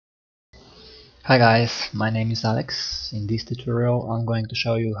Hi guys, my name is Alex. In this tutorial I'm going to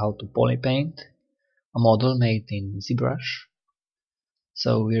show you how to polypaint a model made in ZBrush.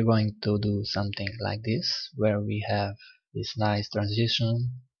 So we're going to do something like this, where we have this nice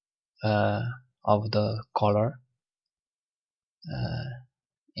transition of the color,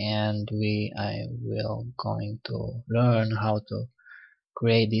 and I will going to learn how to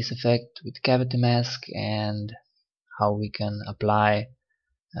create this effect with CavityMask and how we can apply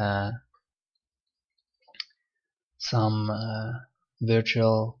some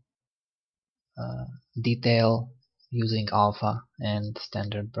virtual detail using alpha and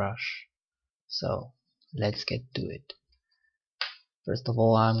standard brush. So let's get to it. First of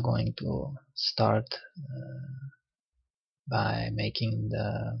all, I'm going to start by making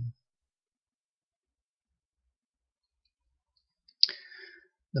the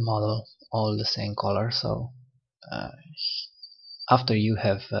model all the same color. So after you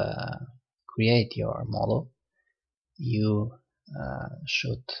have create your model, you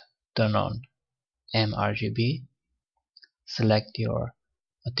should turn on mRGB, select your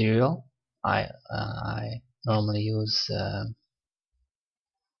material. I normally use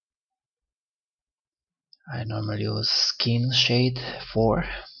skin shade 4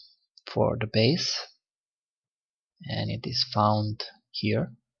 for the base, and it is found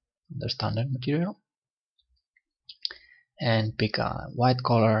here under standard material, and pick a white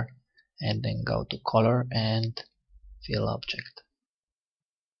color and then go to color and fill object.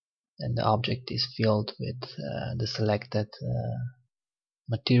 Then the object is filled with the selected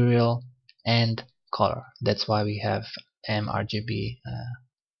material and color. That's why we have mRGB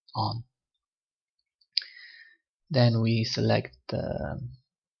on. Then we select the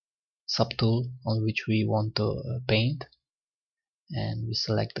subtool on which we want to paint, and we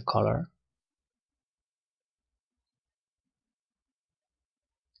select the color,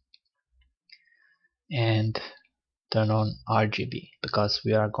 and turn on RGB because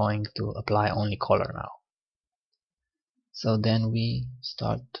we are going to apply only color now. So then we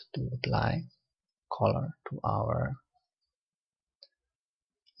start to apply color to our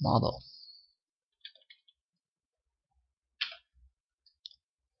model.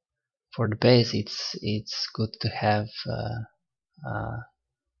 For the base, it's good to have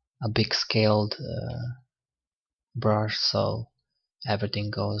a big scaled brush, so everything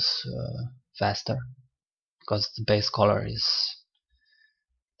goes faster, because the base color is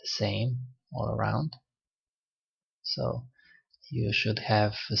the same all around. So you should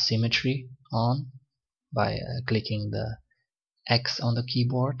have symmetry on by clicking the X on the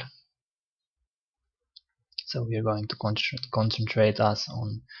keyboard. So we are going to concentrate us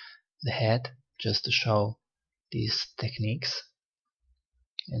on the head, just to show these techniques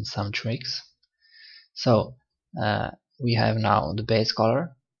and some tricks. So we have now the base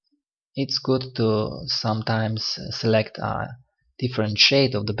color. It's good to sometimes select a different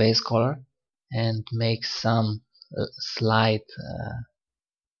shade of the base color and make some slight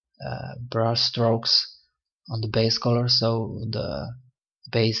brush strokes on the base color, so the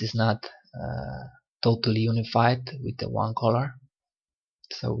base is not totally unified with the one color.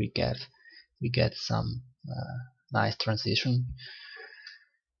 So we get some nice transition.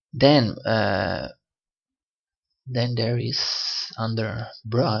 Then there is under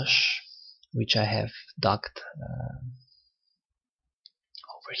brush, which I have docked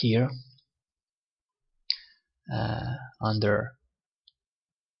over here, under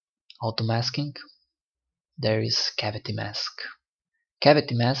auto masking, there is CavityMask.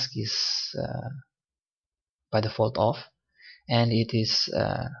 CavityMask is by default off, and it is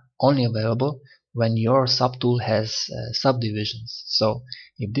only available when your subtool has subdivisions. So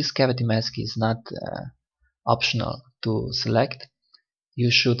if this CavityMask is not optional to select, you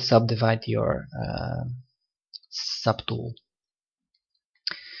should subdivide your subtool.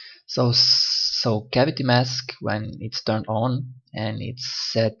 So CavityMask, when it's turned on and it's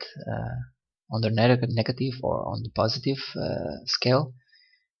set on the negative or on the positive scale,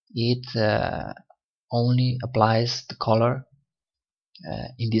 it only applies the color.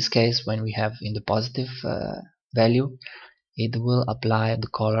 In this case, when we have in the positive value, it will apply the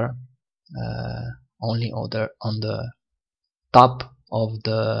color only on the top of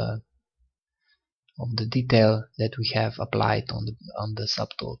the detail that we have applied on the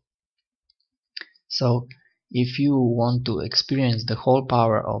subtool. So if you want to experience the whole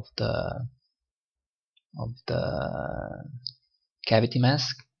power of the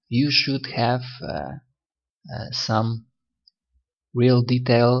CavityMask, you should have some real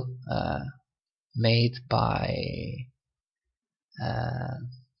detail made by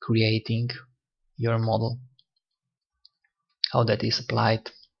creating your model. How that is applied,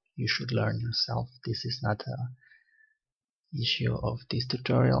 you should learn yourself. This is not a issue of this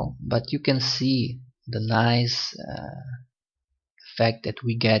tutorial, but you can see the nice effect that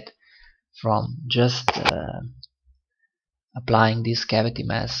we get from just applying this cavity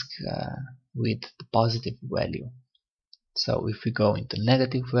mask with the positive value. So if we go into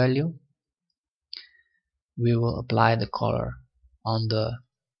negative value, we will apply the color on the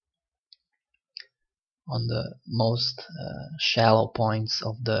most shallow points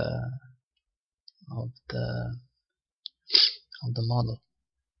of the model.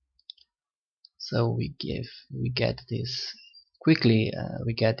 So we get this quickly.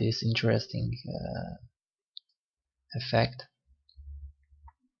 We get this interesting effect.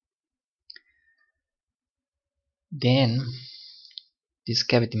 Then this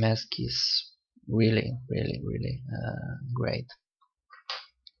cavity mask is really great.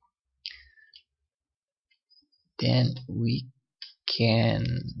 Then we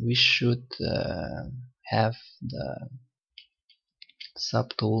should have the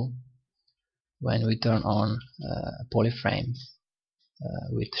subtool when we turn on polyframe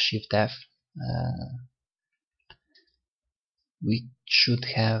with Shift F. We should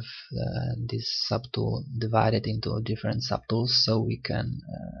have this subtool divided into different subtools, so we can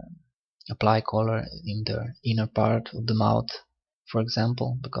apply color in the inner part of the mouth, for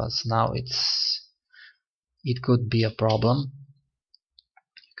example, because now it could be a problem,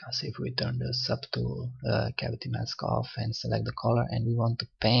 because if we turn the subtool cavity mask off and select the color and we want to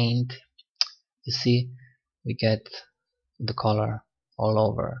paint, you see we get the color all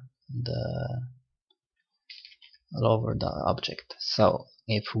over the object. So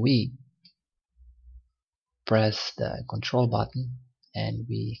if we press the control button and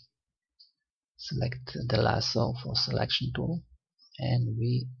we select the lasso for selection tool and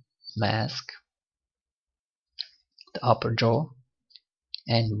we mask the upper jaw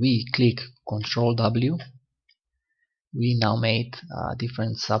and we click Control W, we now made a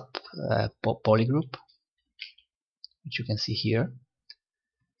different polygroup, which you can see here.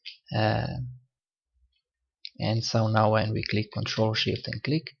 And so now when we click Control Shift and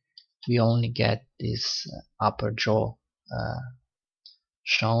click, we only get this upper jaw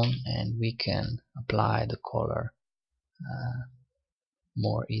shown, and we can apply the color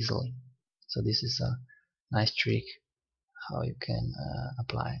more easily. So this is a nice trick how you can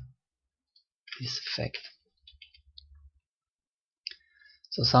apply this effect.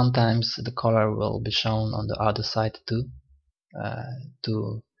 So sometimes the color will be shown on the other side too.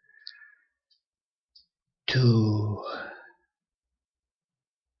 To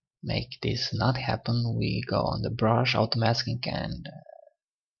make this not happen, we go on the brush auto-masking, and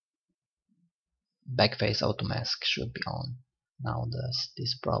backface auto-mask should be on. Now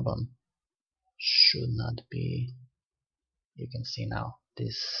this problem should not be. You can see now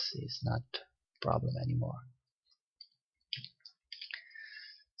this is not a problem anymore.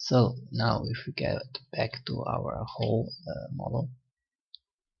 So now if we get back to our whole model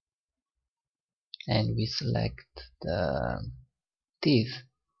and we select the teeth,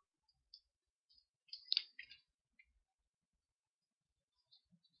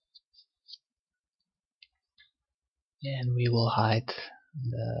 and we will hide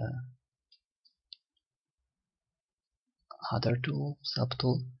the other tool,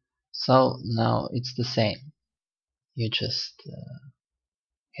 subtool. So now it's the same. You just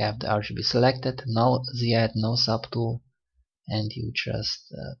have the RGB selected, no Z-add, no subtool, and you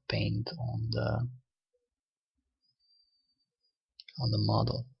just paint on the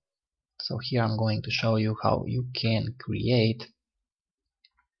model. So here I'm going to show you how you can create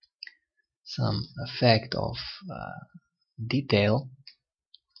some effect of detail,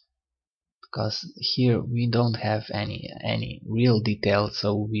 because here we don't have any real detail.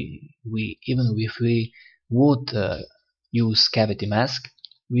 So we even if we would use cavity mask,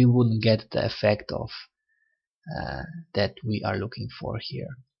 we wouldn't get the effect of that we are looking for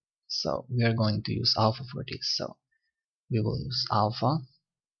here. So we are going to use alpha for this. So we will use alpha.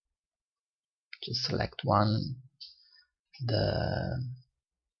 Just select one. The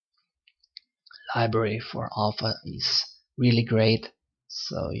library for alpha is really great,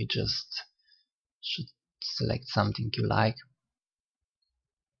 so you just should select something you like.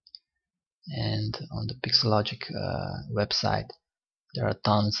 And on the Pixologic website there are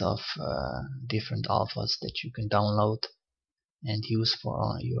tons of different alphas that you can download and use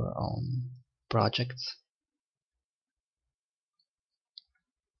for your own projects.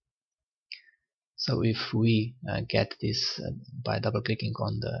 So if we get this by double clicking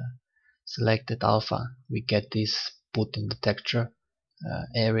on the selected alpha, we get this put in the texture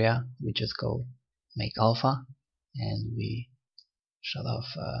area. We just go make alpha and we shut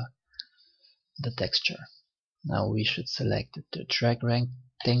off the texture. Now we should select the drag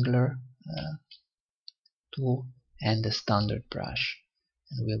rectangular tool and the standard brush,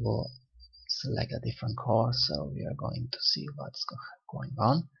 and we will select a different color, so we are going to see what's going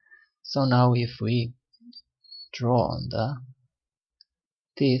on. So now if we draw on the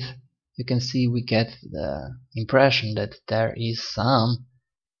teeth, you can see we get the impression that there is some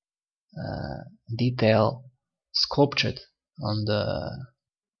detail sculptured on the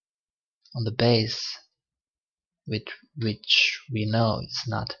base, which we know is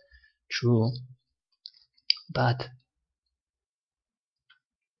not true, but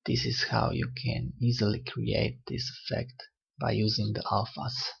this is how you can easily create this effect by using the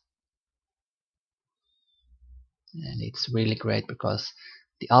alphas. And it's really great because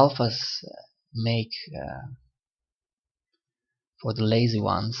the alphas make for the lazy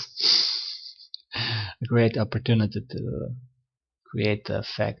ones a great opportunity to create the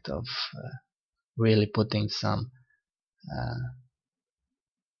effect of really putting some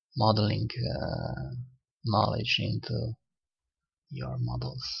modeling knowledge into your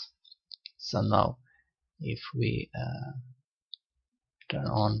models. So now if we turn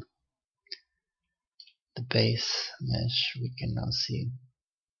on the base mesh, we can now see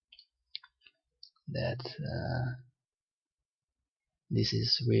that this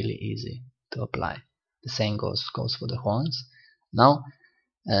is really easy to apply. The same goes for the horns. Now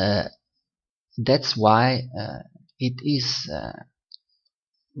that's why it is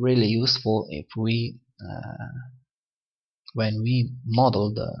really useful if we when we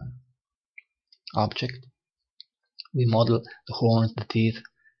model the object, we model the horns, the teeth,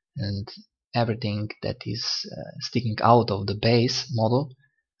 and everything that is sticking out of the base model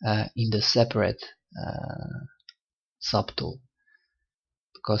in the separate subtool,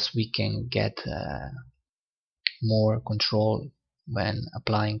 because we can get more control when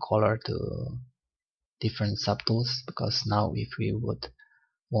applying color to different subtools. Because now if we would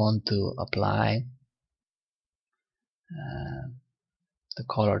want to apply the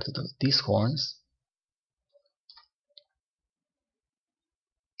color to these horns,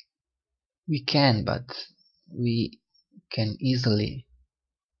 we can, but we can easily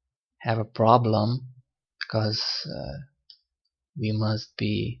have a problem, because we must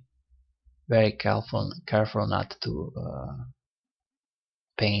be very careful not to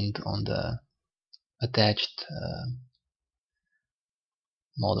paint on the attached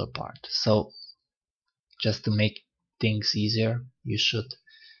model part. So just to make things easier, you should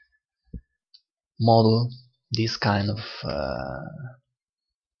model this kind of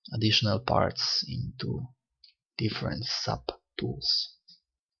additional parts into different sub tools.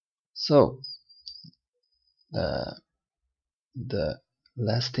 So the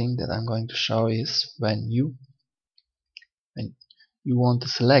last thing that I'm going to show is when you want to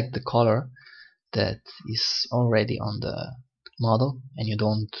select the color that is already on the model and you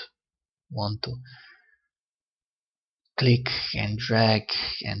don't want to click and drag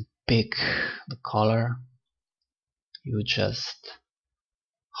and pick the color, you just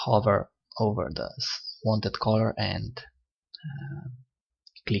hover over the wanted color and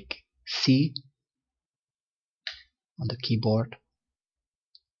click C on the keyboard,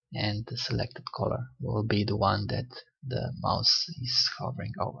 and the selected color will be the one that the mouse is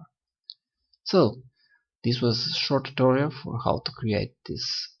hovering over. So this was a short tutorial for how to create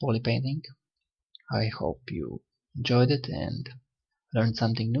this poly painting. I hope you enjoyed it and learned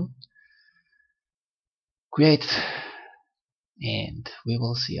something new. Great, and we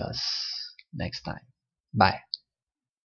will see us next time. Bye.